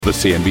The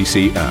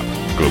CNBC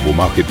app. Global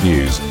market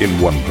news in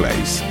one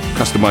place.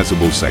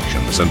 Customizable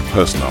sections and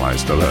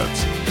personalized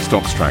alerts.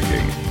 Stocks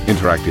tracking,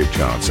 interactive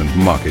charts and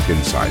market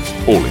insights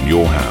all in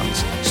your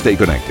hands. Stay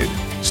connected.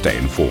 Stay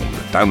informed.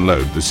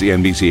 Download the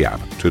CNBC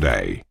app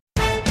today.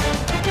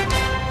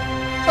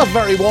 A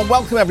very warm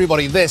welcome,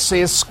 everybody. This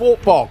is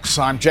Squawk Box.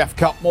 I'm Jeff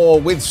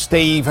Cutmore with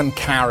Steve and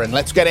Karen.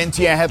 Let's get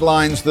into your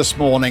headlines this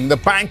morning. The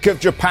Bank of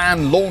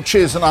Japan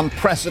launches an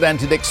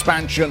unprecedented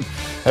expansion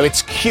of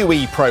its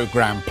QE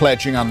program,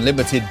 pledging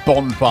unlimited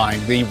bond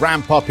buying. The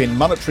ramp up in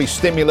monetary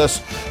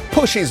stimulus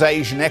pushes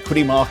Asian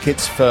equity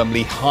markets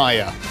firmly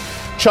higher.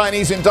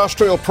 Chinese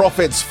industrial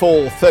profits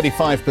fall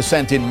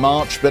 35% in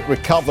March, but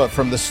recover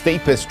from the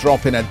steepest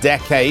drop in a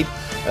decade,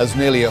 as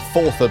nearly a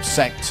fourth of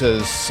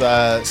sectors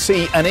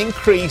see an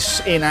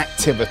increase in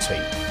activity.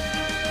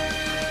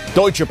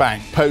 Deutsche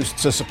Bank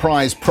posts a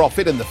surprise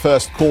profit in the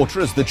first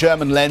quarter as the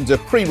German lender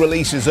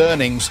pre-releases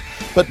earnings,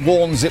 but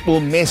warns it will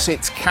miss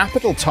its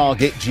capital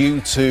target due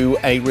to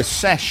a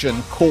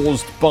recession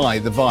caused by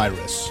the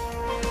virus.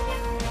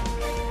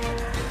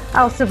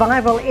 Our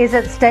survival is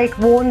at stake,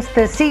 warns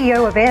the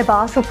CEO of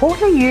Airbus,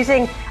 reportedly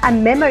using a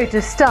memo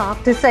to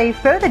staff to say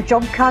further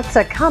job cuts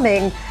are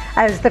coming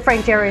as the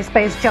French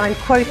aerospace giant,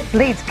 quote,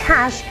 bleeds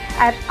cash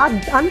at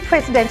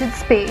unprecedented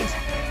speed.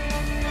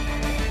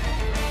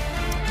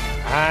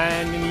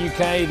 And in the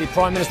UK, the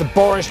Prime Minister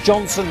Boris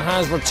Johnson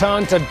has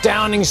returned to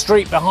Downing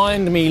Street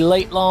behind me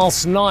late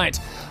last night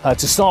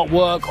to start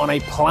work on a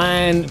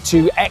plan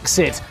to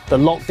exit the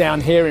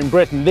lockdown here in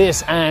Britain.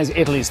 This as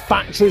Italy's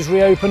factories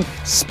reopen,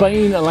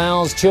 Spain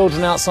allows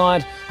children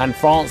outside, and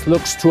France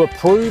looks to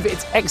approve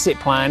its exit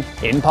plan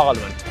in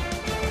Parliament.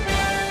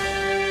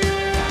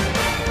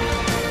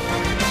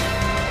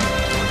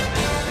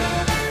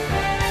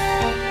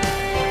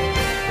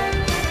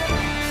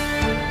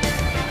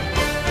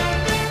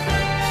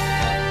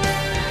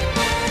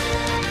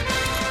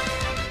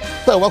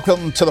 So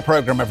welcome to the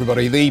programme,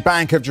 everybody. The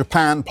Bank of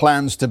Japan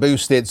plans to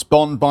boost its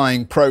bond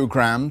buying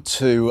programme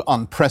to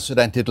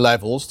unprecedented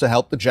levels to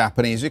help the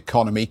Japanese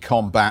economy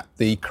combat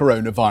the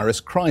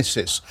coronavirus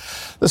crisis.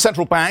 The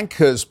central bank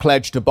has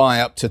pledged to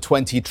buy up to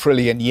 20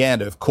 trillion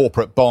yen of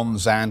corporate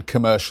bonds and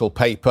commercial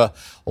paper,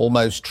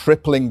 almost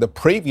tripling the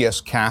previous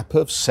cap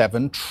of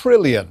 7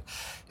 trillion.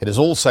 It has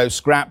also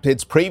scrapped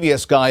its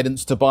previous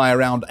guidance to buy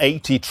around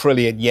 80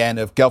 trillion yen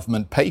of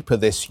government paper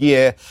this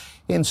year,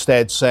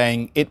 instead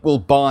saying it will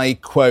buy,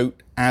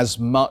 quote, as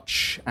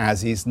much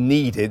as is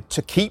needed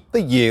to keep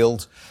the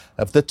yield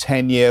of the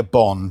 10-year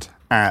bond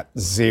at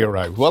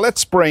zero. Well,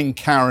 let's bring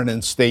Karen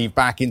and Steve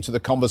back into the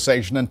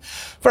conversation. And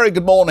very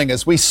good morning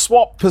as we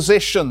swap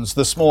positions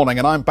this morning.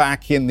 And I'm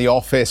back in the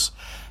office.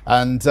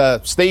 And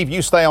Steve,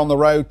 you stay on the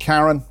road.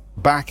 Karen,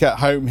 back at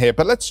home here.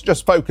 But let's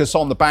just focus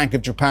on the Bank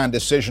of Japan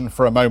decision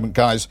for a moment,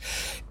 guys.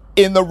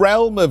 In the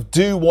realm of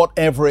do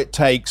whatever it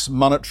takes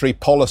monetary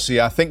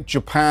policy, I think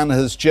Japan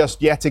has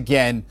just yet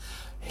again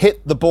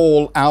hit the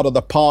ball out of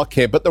the park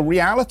here. But the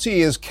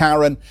reality is,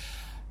 Karen,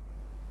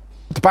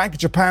 the Bank of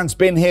Japan's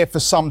been here for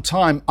some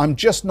time. I'm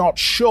just not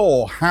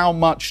sure how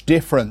much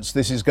difference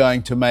this is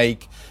going to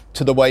make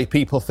to the way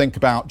people think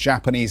about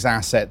Japanese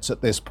assets at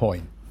this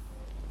point.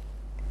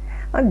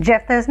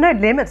 Jeff, there's no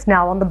limits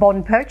now on the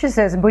bond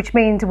purchases, which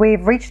means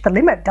we've reached the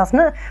limit, doesn't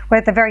it? We're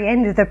at the very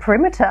end of the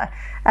perimeter.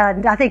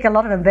 And I think a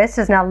lot of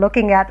investors now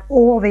looking at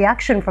all the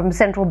action from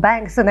central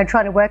banks, and they're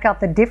trying to work out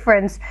the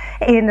difference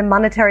in the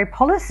monetary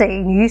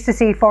policy. You used to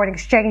see foreign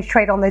exchange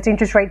trade on those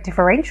interest rate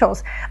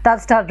differentials.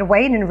 That started to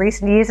wane in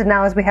recent years, and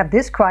now as we have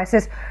this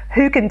crisis,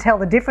 who can tell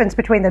the difference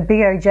between the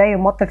BOJ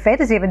and what the Fed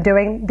is even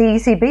doing, the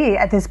ECB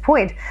at this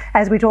point,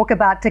 as we talk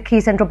about the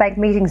key central bank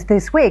meetings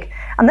this week.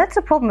 And that's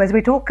a problem as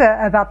we talk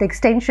about the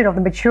extension of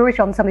the maturity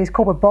on some of these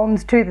corporate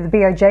bonds too, that the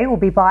BOJ will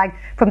be buying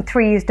from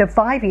 3 years to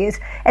 5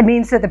 years. It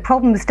means that the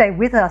problems stay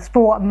with us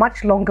for a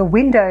much longer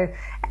window.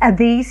 And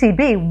the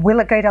ECB, will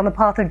it go down the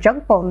path of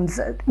junk bonds?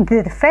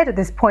 The Fed at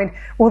this point,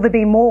 will there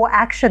be more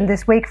action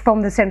this week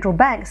from the central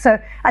bank? So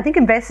I think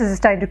investors are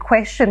starting to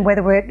question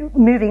whether we're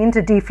moving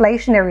into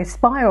deflationary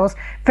spirals,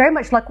 very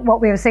much like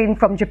what we have seen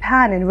from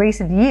Japan in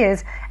recent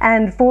years.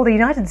 And for the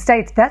United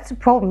States, that's a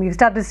problem. You've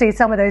started to see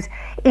some of those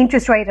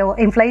interest rate or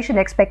inflation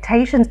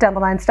expectations down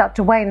the line start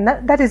to wane.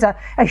 And that is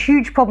a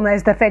huge problem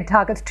as the Fed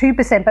targets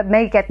 2%, but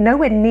may get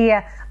nowhere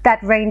near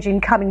that range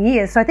in coming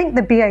years. So I think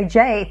the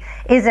BOJ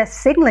is a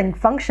signalling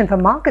function for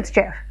markets,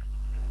 Jeff.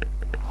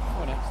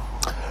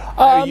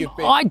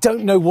 I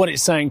don't know what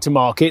it's saying to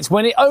markets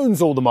when it owns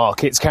all the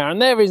markets, Karen.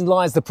 Therein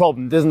lies the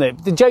problem, doesn't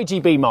it? The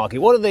JGB market.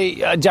 What do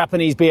the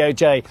Japanese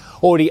BOJ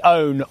already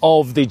own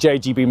of the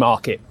JGB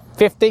market?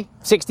 50,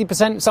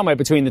 60%, somewhere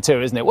between the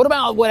two, isn't it? What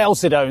about what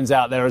else it owns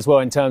out there as well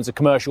in terms of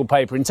commercial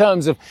paper, in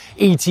terms of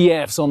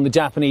ETFs on the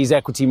Japanese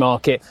equity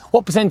market?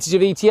 What percentage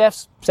of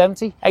ETFs?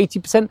 70,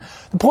 80%?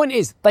 The point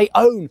is, they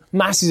own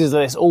masses of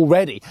this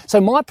already.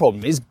 So my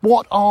problem is,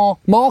 what are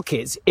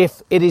markets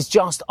if it is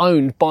just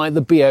owned by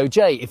the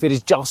BOJ, if it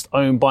is just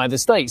owned by the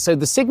state? So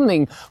the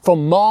signalling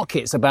from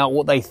markets about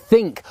what they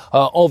think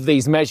of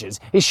these measures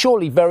is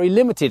surely very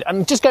limited.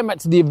 And just going back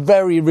to the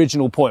very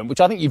original point,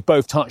 which I think you've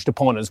both touched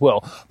upon as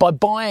well, by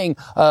buying,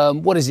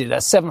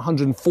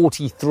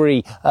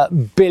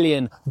 $743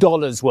 billion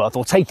worth,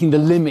 or taking the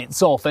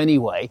limits off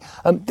anyway,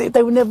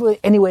 they were never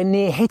anywhere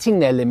near hitting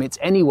their limits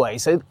anyway.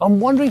 So I'm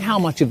wondering how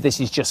much of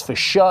this is just for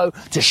show,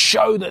 to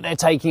show that they're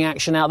taking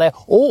action out there,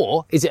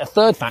 or is it a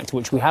third factor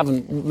which we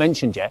haven't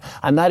mentioned yet,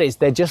 and that is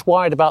they're just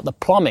worried about the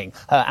plumbing,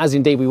 as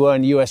indeed we were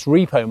in the US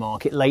repo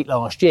market late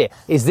last year.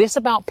 Is this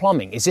about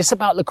plumbing? Is this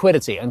about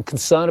liquidity and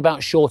concern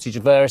about shortage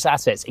of various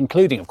assets,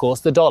 including, of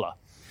course, the dollar?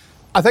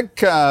 I think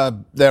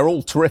they're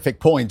all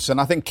terrific points.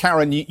 And I think,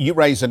 Karen, you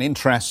raise an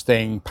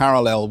interesting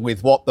parallel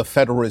with what the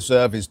Federal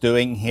Reserve is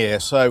doing here.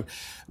 So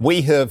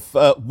we have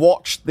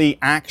watched the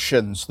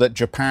actions that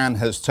Japan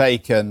has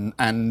taken,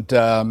 and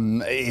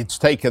it's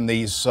taken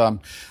these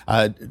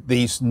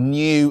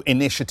new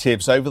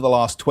initiatives over the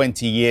last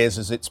 20 years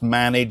as it's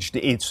managed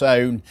its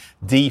own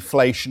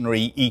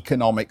deflationary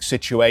economic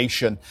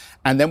situation.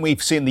 And then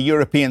we've seen the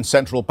European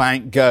Central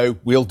Bank go,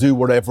 we'll do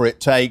whatever it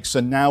takes.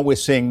 And now we're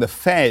seeing the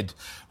Fed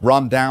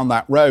run down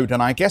that road.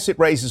 And I guess it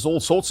raises all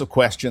sorts of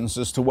questions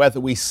as to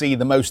whether we see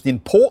the most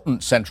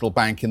important central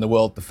bank in the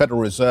world, the Federal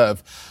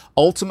Reserve,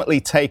 ultimately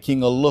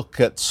taking a look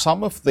at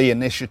some of the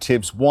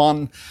initiatives.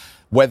 One,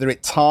 whether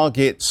it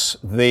targets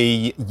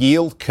the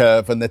yield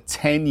curve and the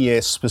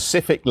 10-year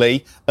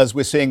specifically, as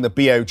we're seeing the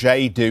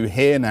BOJ do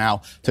here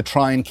now, to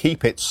try and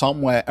keep it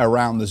somewhere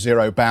around the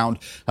zero bound.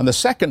 And the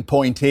second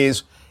point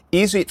is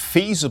it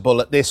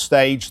feasible at this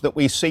stage that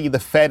we see the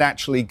Fed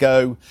actually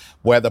go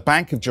where the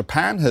Bank of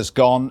Japan has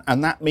gone,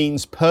 and that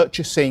means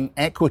purchasing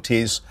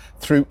equities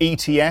through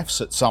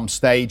ETFs at some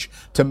stage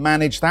to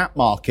manage that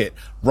market?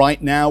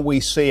 Right now,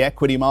 we see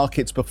equity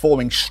markets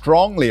performing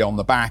strongly on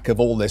the back of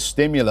all this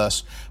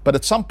stimulus, but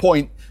at some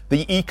point,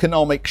 the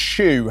economic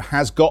shoe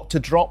has got to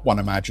drop, one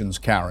imagines,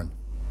 Karen.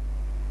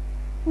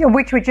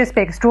 Which would just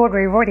be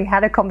extraordinary. We've already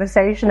had a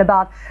conversation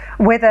about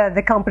whether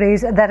the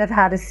companies that have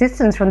had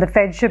assistance from the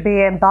Fed should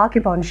be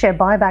embarking on share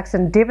buybacks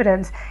and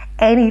dividends.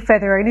 Any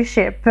further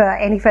ownership,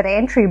 any further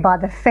entry by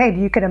the Fed,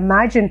 you can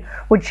imagine,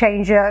 would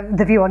change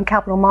the view on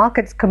capital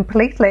markets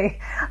completely.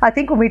 I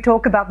think when we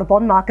talk about the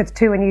bond markets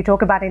too, and you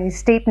talk about any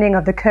steepening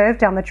of the curve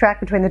down the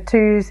track between the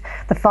 2s,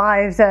 the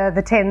 5s,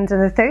 the 10s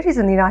and the 30s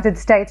in the United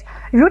States,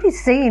 you've already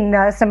seen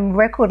some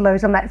record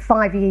lows on that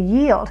 5-year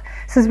yield.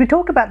 So as we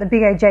talk about the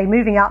BOJ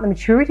moving out the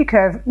maturity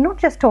curve, not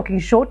just talking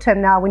short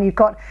term now, when you've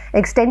got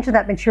extension of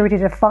that maturity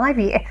to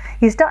 5-year,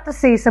 you start to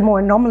see some more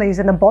anomalies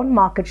in the bond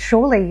market,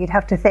 surely, you'd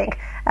have to think.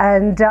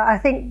 And I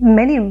think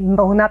many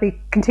will now be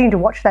continuing to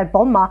watch that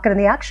bond market and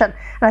the action.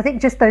 And I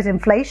think just those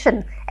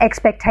inflation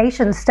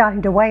expectations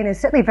starting to wane is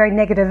certainly a very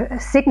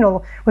negative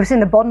signal. We've seen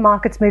the bond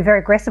markets move very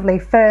aggressively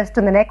first,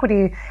 and then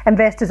equity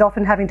investors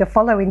often having to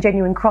follow in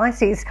genuine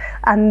crises.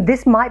 And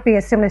this might be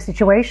a similar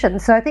situation.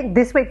 So I think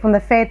this week from the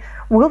Fed,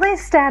 will they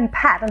stand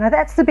pat? And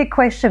that's the big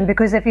question,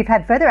 because if you've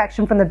had further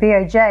action from the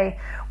BOJ,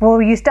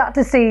 will you start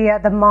to see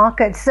the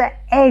markets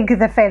egg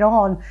the Fed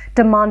on,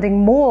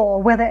 demanding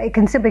more, whether it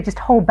can simply just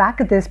hold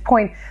back at this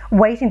point,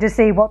 waiting to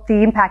see what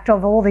the impact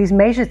of all these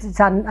measures it's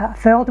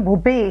unfurled will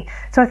be.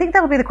 So I think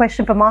that'll be the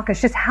question for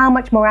markets, just how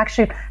much more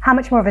action, how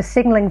much more of a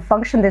signalling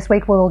function this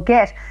week we'll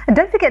get. And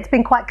don't forget, it's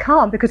been quite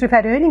calm because we've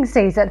had earnings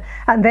season.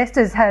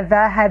 Investors have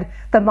had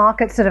the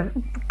market sort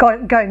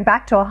of going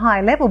back to a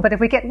high level. But if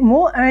we get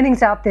more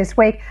earnings out this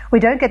week, we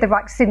don't get the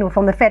right signal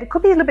from the Fed, it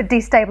could be a little bit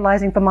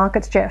destabilising for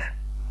markets, Jeff.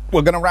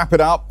 We're going to wrap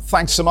it up.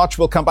 Thanks so much.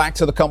 We'll come back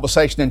to the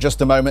conversation in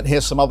just a moment.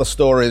 Here's some other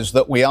stories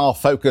that we are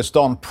focused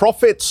on.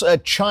 Profits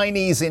at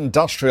Chinese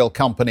industrial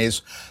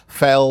companies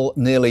fell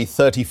nearly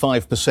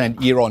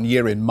 35% year on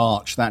year in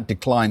March. That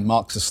decline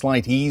marks a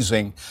slight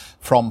easing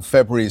from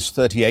February's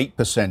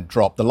 38%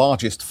 drop, the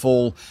largest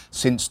fall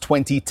since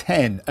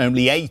 2010.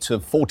 Only 8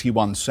 of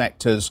 41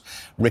 sectors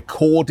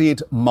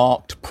recorded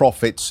marked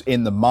profits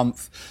in the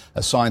month,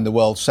 a sign the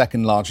world's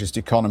second largest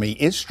economy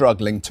is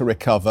struggling to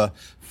recover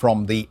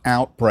from the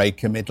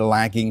outbreak amid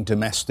lagging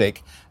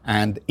domestic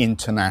and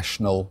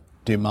international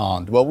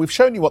demand. Well, we've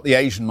shown you what the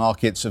Asian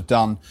markets have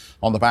done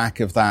on the back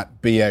of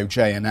that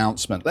BOJ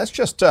announcement. Let's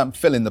just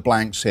fill in the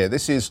blanks here.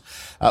 This is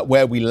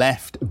where we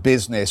left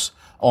business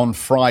on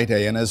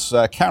Friday. And as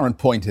Karen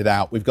pointed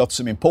out, we've got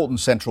some important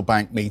central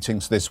bank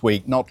meetings this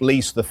week, not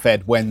least the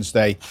Fed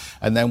Wednesday,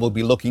 and then we'll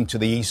be looking to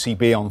the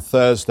ECB on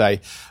Thursday.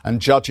 And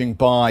judging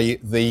by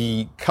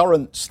the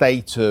current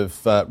state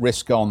of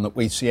risk on that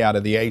we see out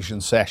of the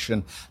Asian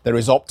session, there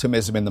is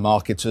optimism in the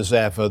markets as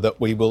ever that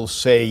we will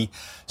see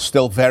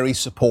still very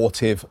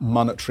supportive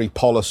monetary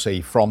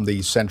policy from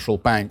these central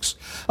banks.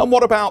 And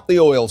what about the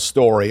oil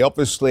story?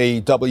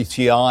 Obviously,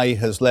 WTI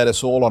has led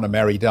us all on a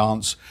merry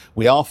dance.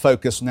 We are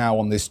focused now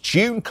on this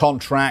June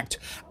contract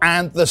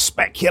and the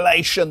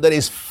speculation that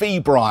is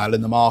febrile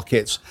in the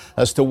markets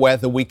as to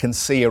whether we can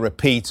see a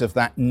repeat of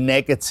that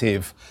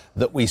negative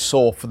that we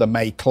saw for the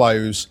May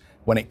close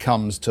when it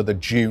comes to the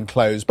June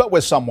close. But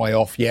we're some way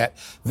off yet.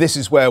 This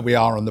is where we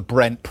are on the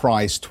Brent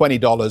price,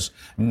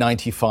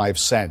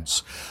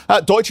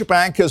 $20.95. Deutsche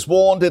Bank has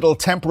warned it'll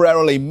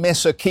temporarily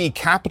miss a key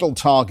capital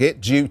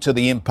target due to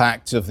the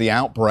impact of the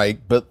outbreak.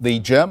 But the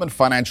German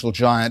financial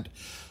giant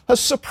has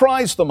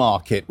surprised the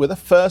market with a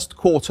first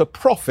quarter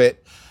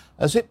profit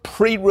as it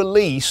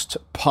pre-released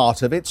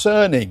part of its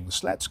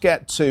earnings. Let's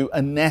get to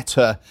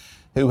Annetta,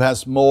 who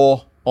has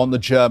more on the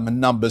German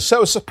numbers.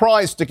 So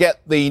surprised to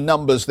get the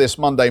numbers this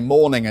Monday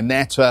morning,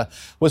 Annetta.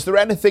 Was there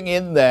anything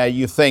in there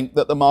you think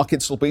that the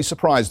markets will be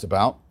surprised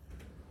about?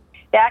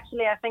 Yeah,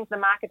 actually, I think the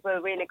market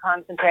will really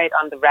concentrate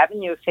on the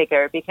revenue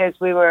figure because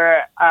we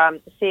were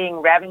seeing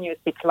revenues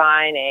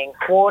declining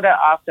quarter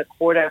after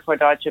quarter for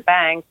Deutsche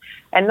Bank,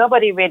 and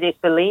nobody really is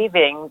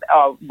believing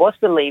or was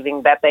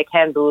believing that they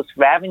can boost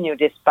revenue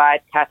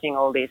despite cutting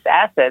all these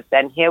assets.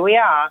 And here we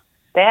are.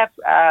 They have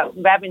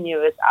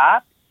revenue is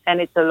up, and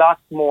it's a lot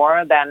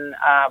more than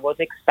was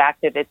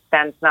expected. It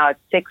stands now at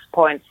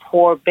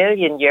 6.4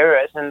 billion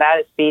euros, and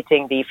that is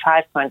beating the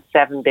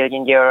 5.7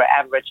 billion euro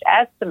average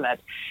estimate.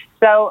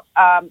 So,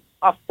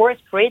 of course,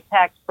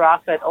 pre-tax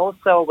profit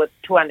also with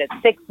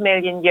 206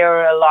 million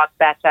euro, a lot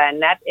better, and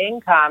net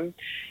income,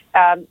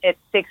 it's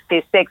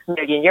 66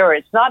 million euro.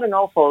 It's not an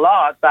awful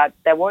lot, but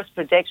there was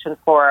prediction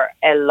for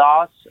a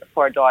loss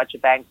for Deutsche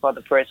Bank for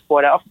the first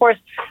quarter. Of course,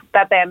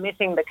 that they're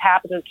missing the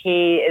capital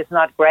key is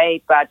not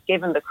great, but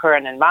given the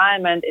current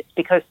environment, it's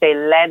because they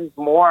lend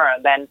more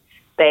than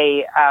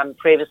they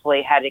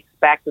previously had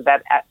expected.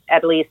 That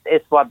at least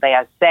is what they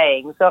are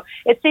saying. So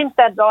it seems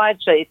that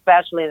Deutsche,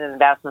 especially in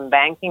investment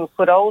banking,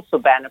 could also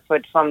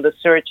benefit from the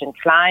surge in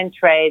client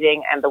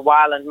trading and the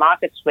violent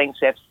market swings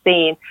we have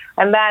seen.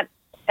 And that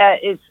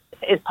is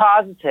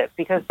positive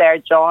because they're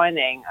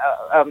joining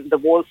the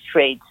Wall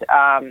Street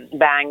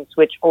banks,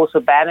 which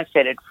also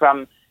benefited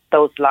from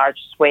those large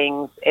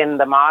swings in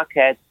the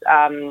markets,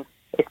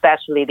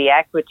 especially the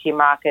equity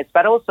markets,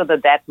 but also the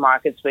debt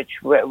markets, which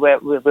we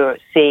were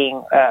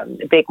seeing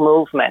big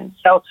movement.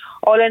 So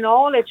all in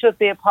all, it should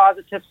be a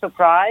positive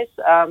surprise.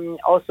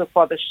 Also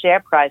for the share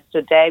price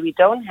today, we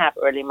don't have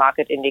early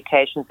market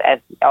indications as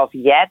of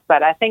yet,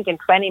 but I think in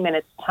 20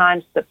 minutes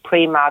time, the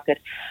pre-market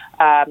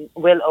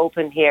will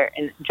open here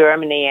in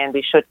Germany, and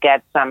we should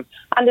get some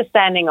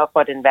understanding of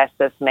what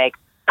investors make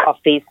of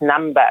these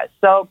numbers.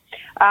 So,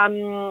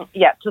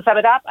 to sum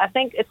it up, I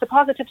think it's a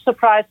positive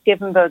surprise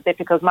given the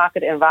difficult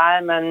market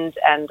environment.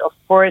 And of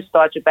course,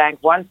 Deutsche Bank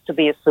wants to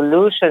be a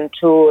solution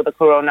to the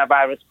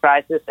coronavirus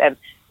crisis. And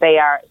they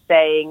are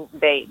saying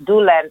they do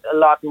lend a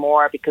lot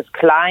more because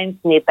clients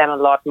need them a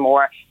lot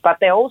more. But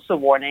they're also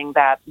warning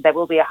that there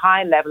will be a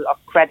high level of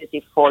credit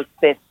default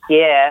this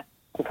year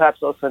and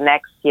perhaps also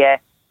next year,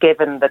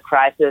 given the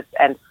crisis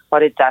and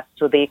what it does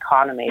to the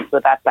economy.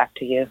 With that, back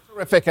to you.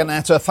 Terrific,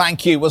 Annetta.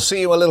 Thank you. We'll see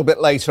you a little bit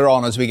later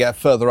on as we get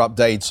further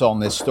updates on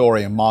this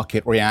story and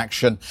market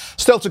reaction.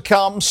 Still to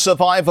come,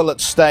 survival at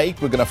stake.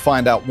 We're going to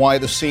find out why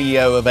the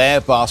CEO of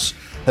Airbus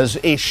has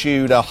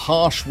issued a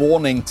harsh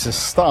warning to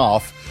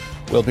staff.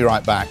 We'll be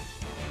right back.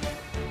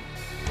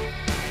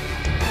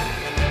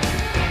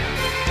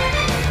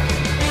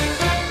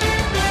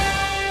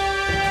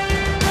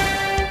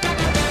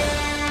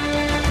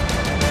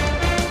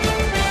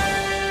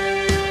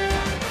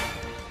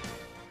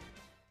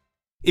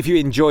 If you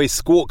enjoy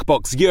Squawk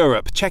Box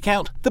Europe, check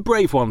out the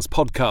Brave Ones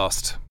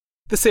podcast.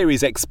 The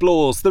series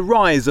explores the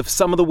rise of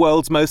some of the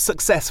world's most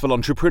successful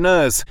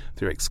entrepreneurs.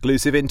 Through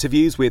exclusive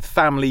interviews with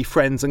family,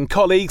 friends and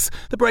colleagues,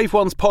 the Brave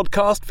Ones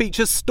podcast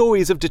features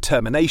stories of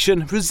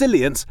determination,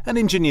 resilience and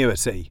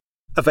ingenuity.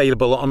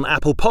 Available on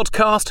Apple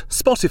Podcast,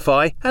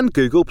 Spotify and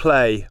Google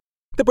Play.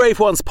 The Brave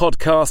Ones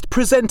podcast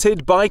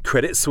presented by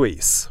Credit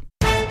Suisse.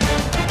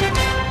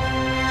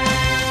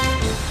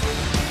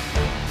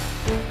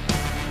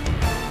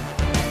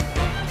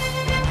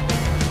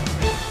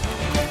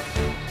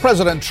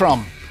 President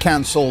Trump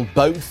cancelled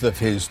both of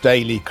his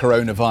daily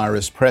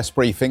coronavirus press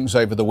briefings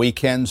over the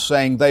weekend,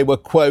 saying they were,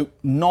 quote,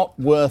 not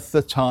worth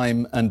the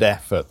time and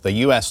effort. The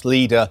US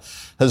leader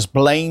has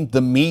blamed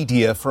the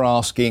media for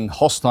asking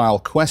hostile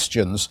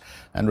questions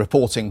and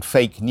reporting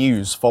fake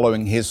news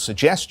following his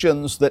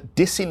suggestions that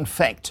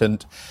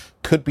disinfectant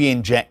could be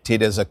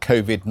injected as a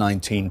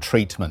COVID-19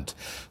 treatment.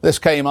 This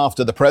came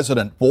after the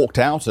president walked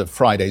out of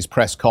Friday's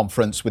press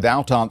conference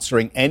without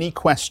answering any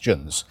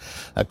questions.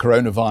 A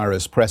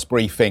coronavirus press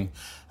briefing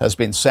has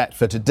been set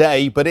for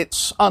today, but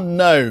it's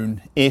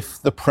unknown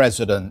if the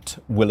president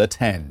will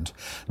attend.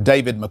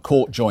 David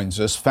McCourt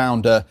joins us,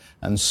 founder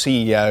and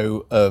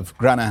CEO of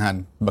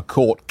Granahan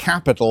McCourt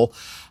Capital.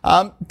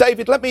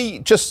 David, let me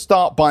just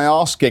start by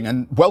asking,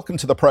 and welcome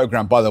to the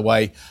program, by the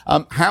way,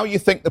 how you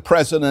think the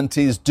president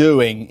is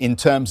doing in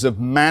terms of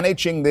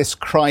managing this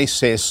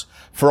crisis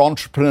for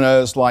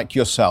entrepreneurs like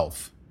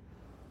yourself.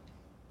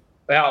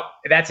 Well,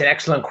 that's an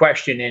excellent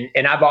question,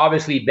 and I've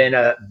obviously been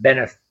a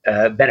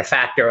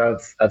benefactor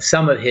of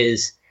some of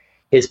his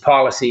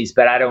policies,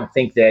 but I don't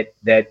think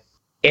that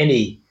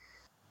any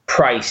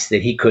price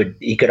that he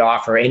could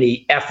offer,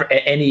 any effort,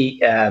 any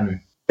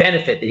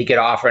benefit that he could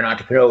offer an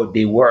entrepreneur would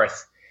be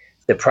worth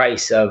the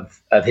price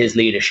of his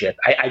leadership.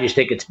 I just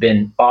think it's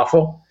been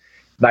awful,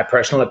 my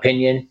personal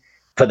opinion,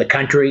 for the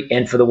country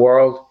and for the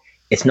world.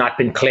 It's not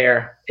been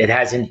clear. It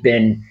hasn't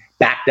been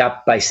backed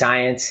up by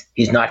science.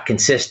 He's not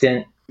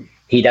consistent.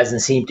 He doesn't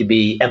seem to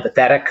be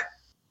empathetic.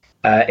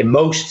 In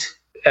most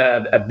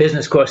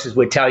business courses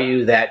would tell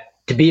you that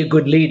to be a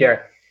good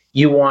leader,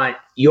 you want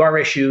your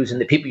issues and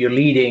the people you're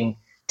leading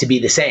to be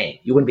the same.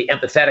 You wouldn't be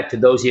empathetic to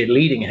those you're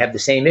leading and have the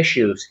same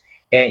issues.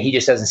 And he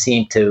just doesn't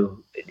seem to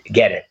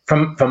get it,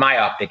 from my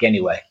optic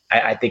anyway.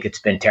 I think it's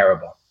been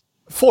terrible.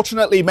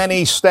 Fortunately,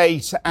 many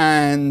state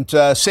and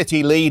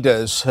city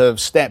leaders have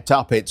stepped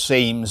up, it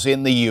seems,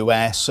 in the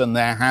US, and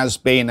there has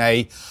been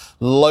a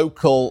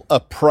local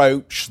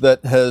approach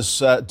that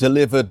has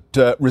delivered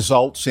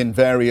results in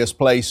various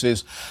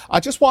places. I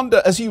just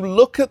wonder, as you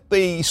look at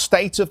the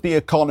state of the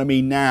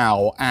economy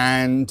now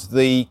and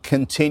the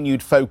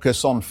continued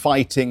focus on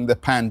fighting the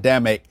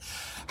pandemic,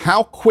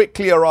 how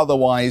quickly or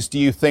otherwise do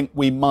you think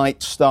we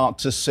might start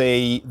to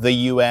see the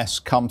US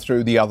come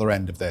through the other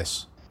end of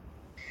this?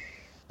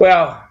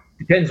 Well,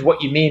 depends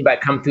what you mean by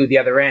come through the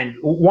other end.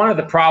 One of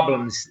the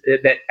problems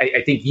that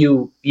I think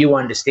you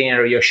understand,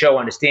 or your show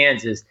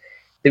understands, is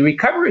the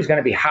recovery is going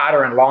to be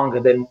harder and longer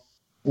than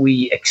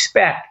we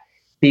expect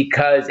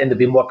because, and there'll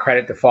be more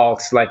credit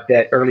defaults like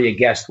that earlier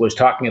guest was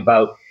talking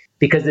about,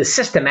 because there's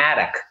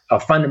systematic or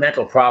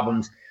fundamental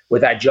problems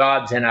with our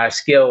jobs and our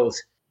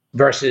skills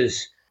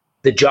versus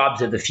the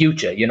jobs of the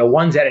future. You know,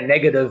 one's at a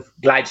negative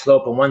glide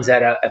slope and one's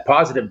at a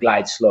positive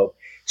glide slope.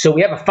 So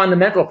we have a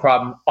fundamental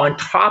problem on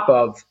top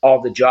of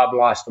all the job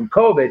loss from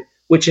COVID,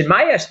 which in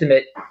my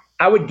estimate,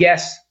 I would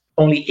guess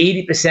only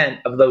 80%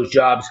 of those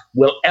jobs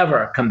will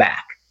ever come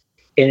back.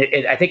 And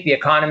I think the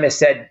Economist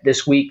said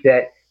this week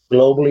that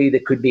globally there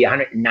could be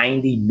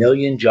 190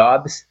 million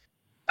jobs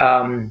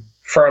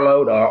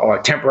furloughed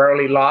or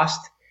temporarily lost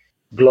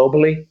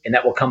globally, and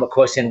that will come, of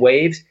course, in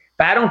waves.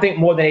 But I don't think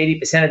more than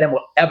 80% of them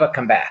will ever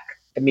come back.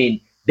 I mean,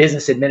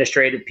 business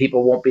administrative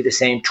people won't be the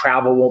same,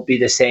 travel won't be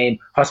the same,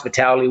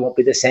 hospitality won't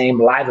be the same,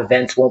 live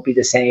events won't be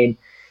the same,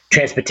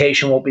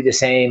 transportation won't be the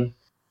same,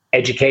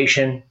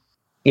 education,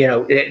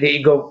 you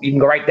can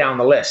go right down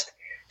the list.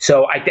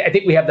 So I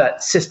think we have the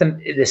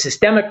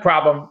systemic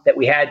problem that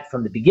we had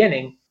from the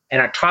beginning,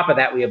 and on top of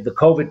that, we have the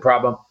COVID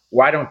problem,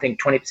 where I don't think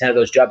 20% of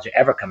those jobs are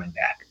ever coming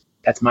back.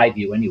 That's my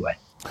view anyway.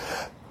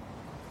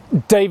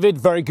 David,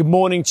 very good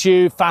morning to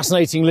you.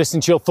 Fascinating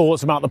listening to your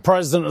thoughts about the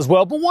president as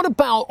well. But what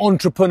about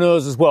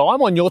entrepreneurs as well?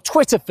 I'm on your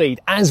Twitter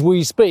feed as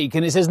we speak,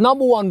 and it says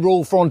number one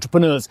rule for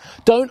entrepreneurs: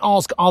 don't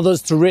ask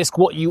others to risk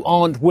what you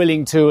aren't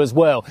willing to as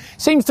well.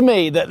 Seems to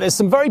me that there's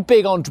some very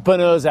big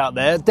entrepreneurs out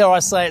there, dare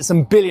I say it,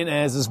 some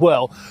billionaires as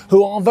well,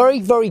 who are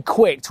very, very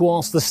quick to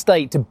ask the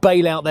state to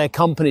bail out their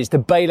companies, to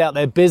bail out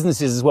their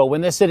businesses as well,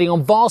 when they're sitting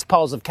on vast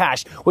piles of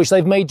cash, which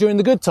they've made during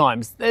the good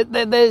times.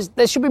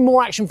 There should be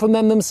more action from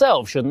them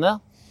themselves, shouldn't there?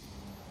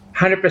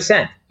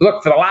 100%.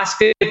 Look, for the last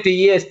 50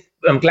 years,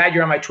 I'm glad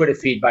you're on my Twitter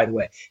feed, by the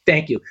way.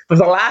 Thank you. For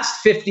the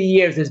last 50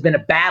 years, there's been a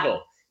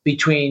battle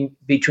between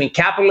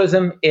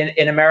capitalism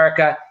in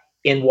America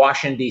in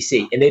Washington,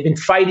 D.C., and they've been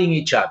fighting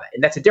each other.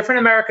 And that's a different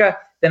America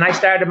than I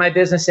started my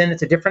business in.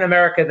 It's a different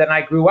America than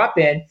I grew up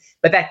in.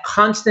 But that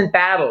constant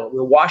battle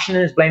where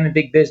Washington is blaming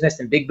big business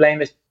and big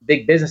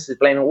business is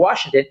blaming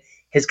Washington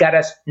has got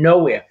us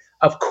nowhere.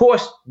 Of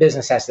course,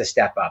 business has to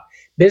step up.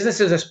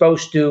 Businesses are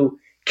supposed to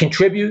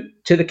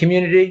contribute to the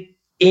community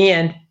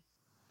and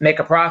make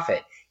a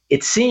profit.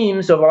 It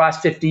seems over the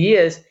last 50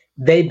 years,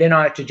 they've been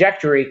on a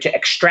trajectory to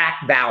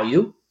extract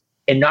value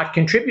and not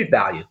contribute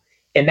value.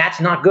 And that's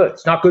not good.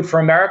 It's not good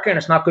for America, and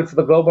it's not good for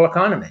the global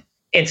economy.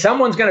 And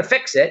someone's going to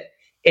fix it.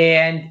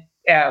 And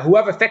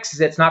whoever fixes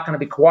it's not going to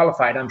be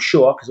qualified, I'm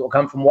sure, because it will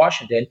come from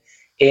Washington.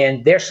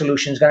 And their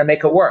solution is going to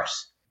make it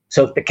worse.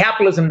 So the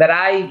capitalism that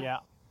I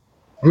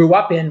grew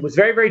up in was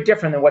very, very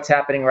different than what's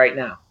happening right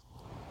now.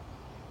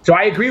 So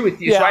I agree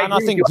with you. Yeah, and I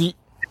think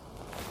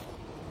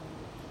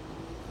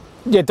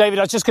Yeah, David,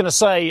 I was just going to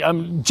say,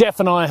 Jeff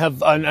and I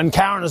have, and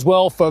Karen as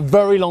well, for a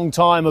very long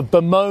time have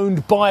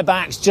bemoaned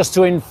buybacks just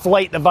to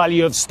inflate the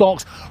value of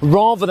stocks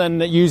rather than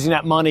using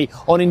that money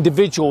on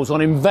individuals,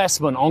 on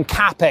investment, on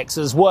capex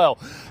as well.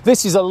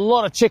 This is a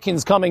lot of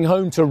chickens coming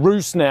home to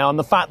roost now, and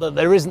the fact that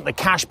there isn't the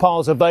cash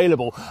piles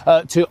available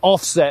to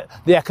offset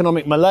the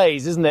economic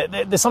malaise, isn't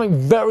it? There's something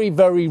very,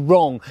 very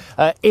wrong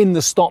in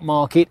the stock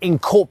market, in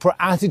corporate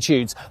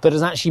attitudes, that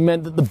has actually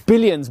meant that the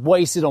billions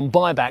wasted on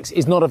buybacks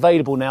is not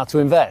available now to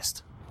invest.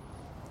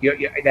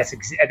 That's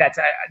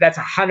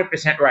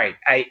 100% right.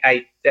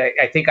 I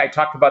think I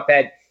talked about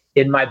that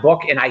in my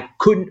book, and I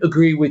couldn't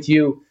agree with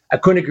you. I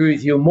couldn't agree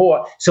with you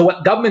more. So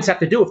what governments have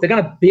to do, if they're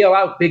going to bail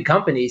out big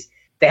companies,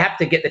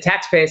 the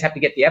taxpayers have to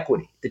get the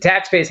equity. The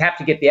taxpayers have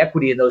to get the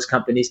equity in those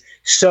companies.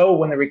 So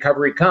when the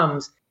recovery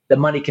comes, the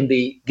money can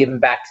be given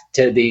back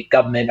to the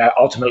government,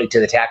 ultimately to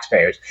the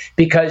taxpayers.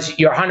 Because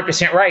you're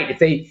 100% right.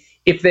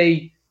 If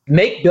they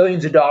make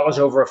billions of dollars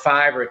over a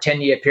 5 or a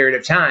 10-year period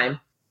of time,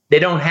 they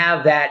don't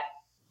have that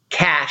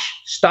cash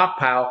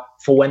stockpile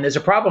for when there's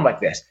a problem like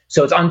this.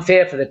 So it's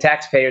unfair for the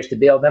taxpayers to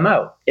bail them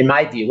out, in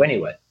my view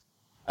anyway.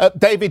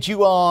 David,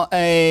 you are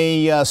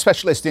a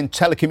specialist in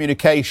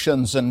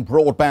telecommunications and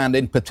broadband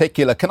in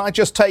particular. Can I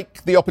just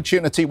take the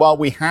opportunity while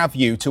we have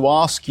you to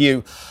ask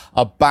you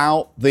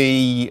about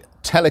the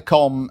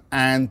telecom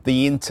and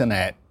the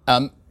internet?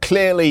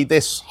 Clearly,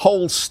 this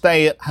whole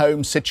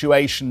stay-at-home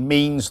situation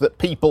means that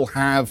people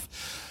have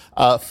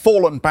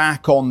fallen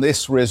back on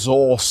this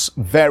resource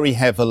very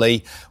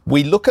heavily.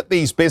 We look at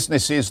these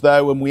businesses,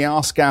 though, and we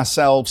ask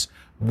ourselves,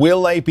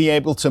 will they be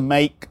able to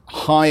make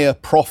higher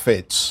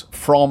profits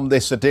from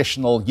this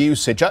additional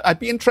usage? I'd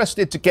be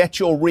interested to get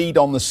your read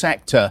on the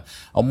sector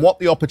and what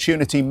the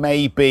opportunity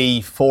may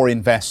be for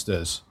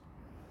investors.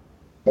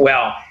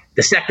 Well,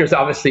 the sector is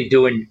obviously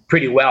doing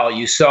pretty well.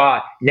 You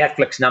saw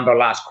Netflix number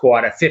last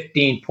quarter,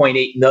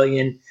 15.8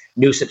 million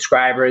new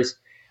subscribers.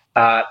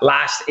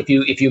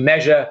 If you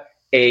measure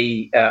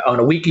on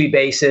a weekly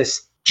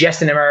basis,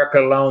 just in America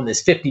alone,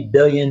 there's 50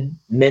 billion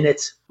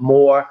minutes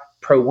more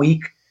per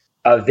week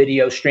of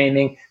video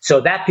streaming.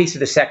 So that piece of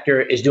the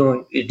sector is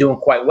doing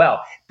quite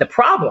well. The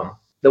problem,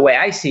 the way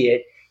I see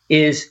it,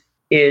 is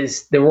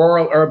the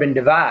rural-urban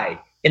divide.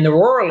 In the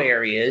rural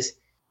areas,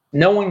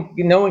 no one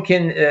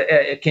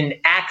can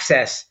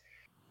access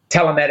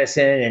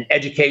telemedicine and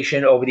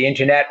education over the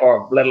internet,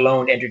 or let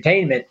alone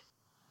entertainment,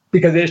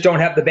 because they just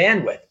don't have the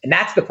bandwidth. And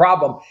that's the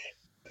problem.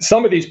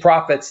 Some of these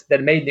profits that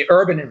are made in the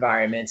urban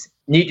environments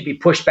need to be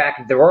pushed back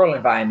into the rural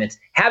environments.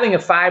 Having a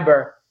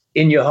fiber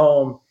in your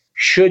home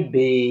should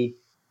be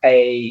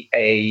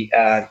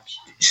a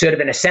sort of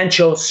an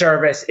essential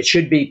service. It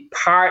should be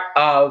part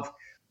of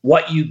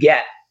what you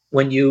get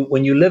when you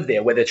live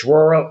there, whether it's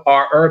rural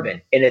or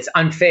urban. And it's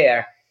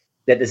unfair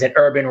that there's an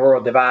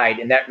urban-rural divide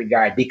in that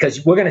regard,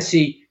 because we're going to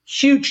see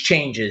huge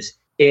changes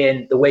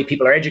in the way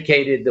people are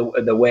educated,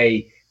 the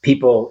way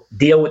people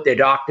deal with their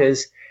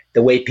doctors,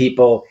 the way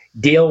people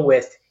deal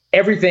with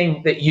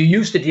everything that you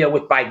used to deal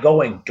with by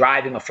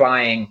driving or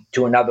flying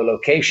to another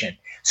location.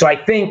 So I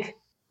think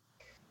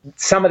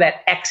some of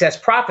that excess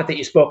profit that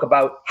you spoke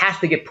about has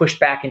to get pushed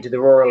back into the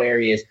rural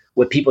areas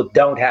where people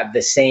don't have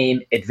the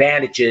same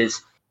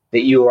advantages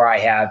that you or I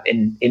have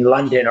in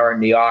London or in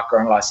New York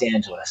or in Los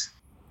Angeles.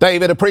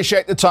 David,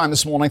 appreciate the time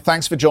this morning.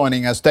 Thanks for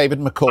joining us.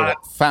 David McCourt,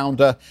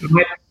 founder.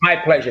 My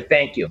pleasure.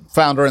 Thank you.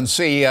 Founder and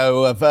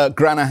CEO of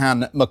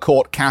Granahan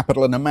McCourt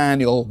Capital, and a man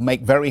you'll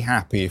make very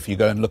happy if you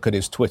go and look at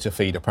his Twitter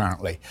feed,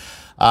 apparently.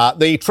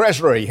 The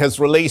Treasury has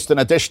released an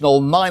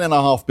additional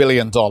 $9.5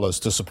 billion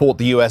to support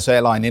the US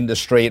airline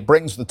industry. It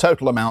brings the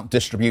total amount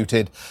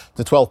distributed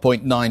to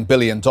 $12.9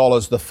 billion.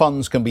 The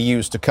funds can be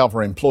used to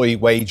cover employee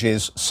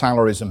wages,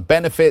 salaries and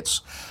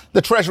benefits.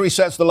 The Treasury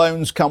says the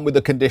loans come with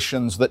the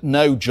conditions that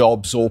no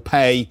jobs or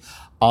pay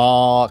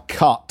are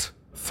cut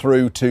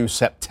through to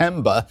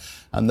September,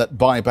 and that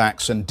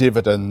buybacks and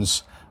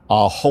dividends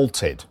are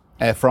halted.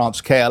 Air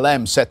France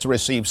KLM set to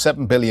receive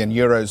 €7 billion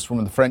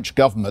from the French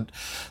government.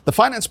 The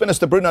Finance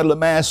Minister Bruno Le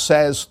Maire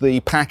says the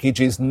package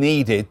is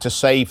needed to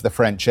save the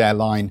French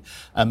airline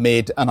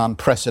amid an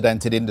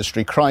unprecedented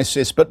industry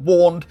crisis, but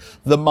warned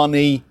the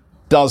money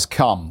does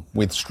come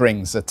with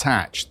strings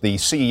attached. The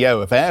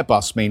CEO of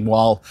Airbus,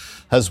 meanwhile,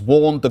 has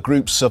warned the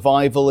group's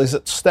survival is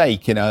at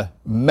stake. In a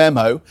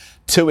memo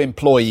to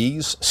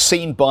employees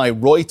seen by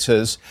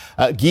Reuters,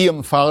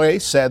 Guillaume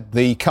Faré said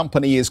the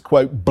company is,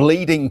 quote,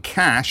 bleeding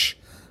cash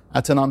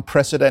at an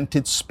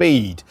unprecedented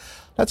speed.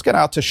 Let's get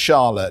out to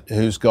Charlotte,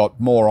 who's got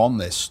more on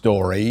this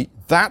story.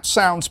 That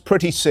sounds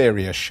pretty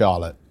serious,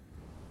 Charlotte.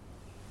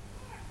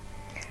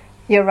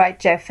 You're right,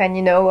 Jeff.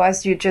 And,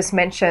 as you just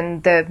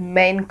mentioned, the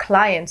main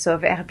clients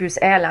of Airbus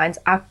Airlines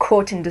are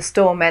caught in the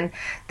storm. And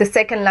the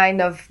second line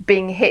of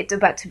being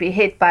about to be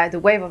hit by the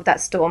wave of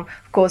that storm,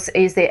 of course,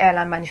 is the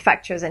airline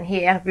manufacturers. And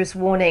here Airbus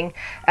warning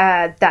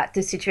that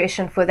the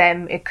situation for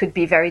them, it could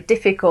be very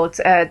difficult.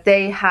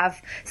 They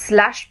have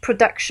slashed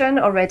production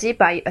already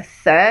by a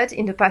third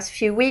in the past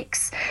few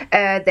weeks.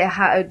 They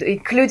have,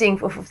 including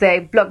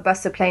their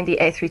blockbuster plane, the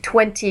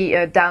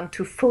A320, down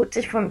to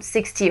 40 from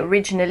 60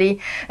 originally.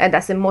 And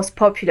that's the most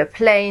popular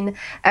plane.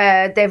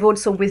 They've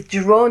also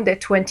withdrawn their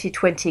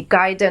 2020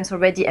 guidance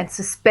already and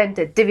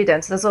suspended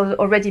dividends. There's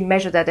already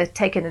measures that they've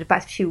taken in the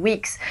past few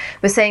weeks.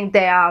 We're saying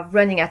they are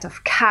running out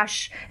of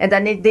cash and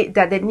that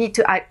they need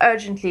to act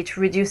urgently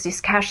to reduce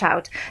this cash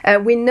out.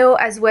 We know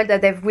as well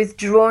that they've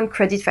withdrawn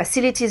credit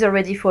facilities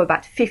already for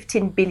about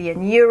 15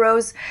 billion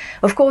euros.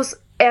 Of course,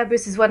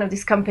 Airbus is one of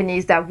these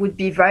companies that would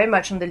be very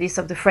much on the list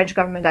of the French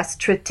government as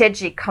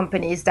strategic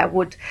companies that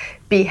would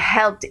be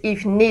helped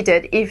if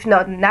needed, if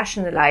not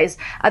nationalized.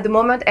 At the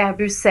moment,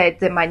 Airbus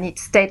said they might need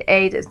state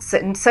aid,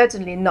 and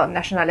certainly not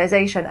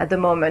nationalization at the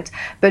moment,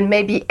 but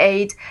maybe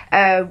aid.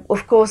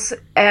 Of course,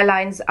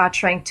 airlines are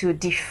trying to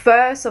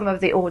defer some of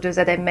the orders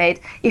that they've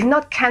made, if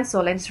not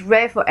cancel, and it's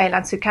rare for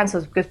airlines to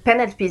cancel because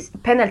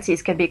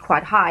penalties can be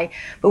quite high.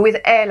 But with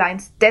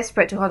airlines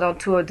desperate to hold on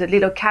to the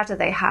little cash that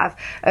they have,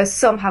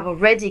 some have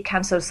already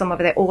cancelled some of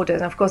their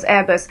orders. And of course,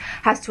 Airbus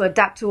has to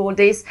adapt to all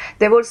this.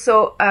 They've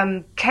also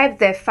kept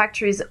their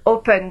factories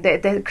open.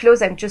 They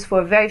closed them just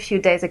for a very few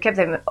days. They kept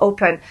them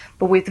open,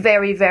 but with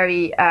very,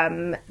 very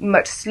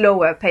much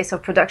slower pace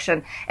of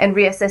production and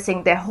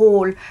reassessing their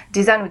whole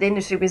design of the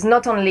industry with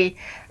not only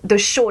the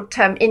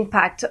short-term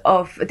impact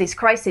of this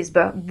crisis,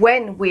 but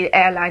when will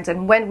airlines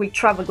and when will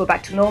travel go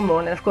back to normal?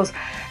 And of course,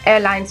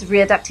 airlines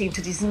readapting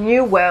to this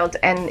new world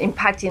and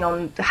impacting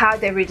on how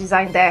they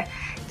redesign their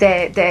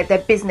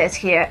business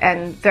here,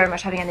 and very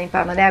much having an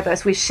impact on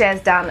Airbus, with shares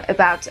down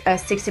about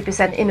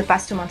 60% in the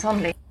past 2 months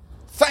only.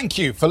 Thank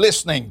you for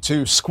listening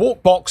to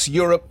Squawk Box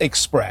Europe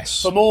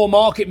Express. For more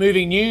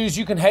market-moving news,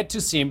 you can head to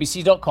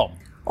cnbc.com.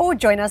 Or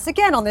join us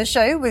again on the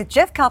show with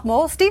Jeff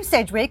Cutmore, Steve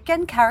Sedgwick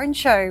and Karen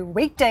Cho,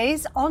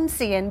 weekdays on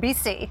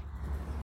CNBC.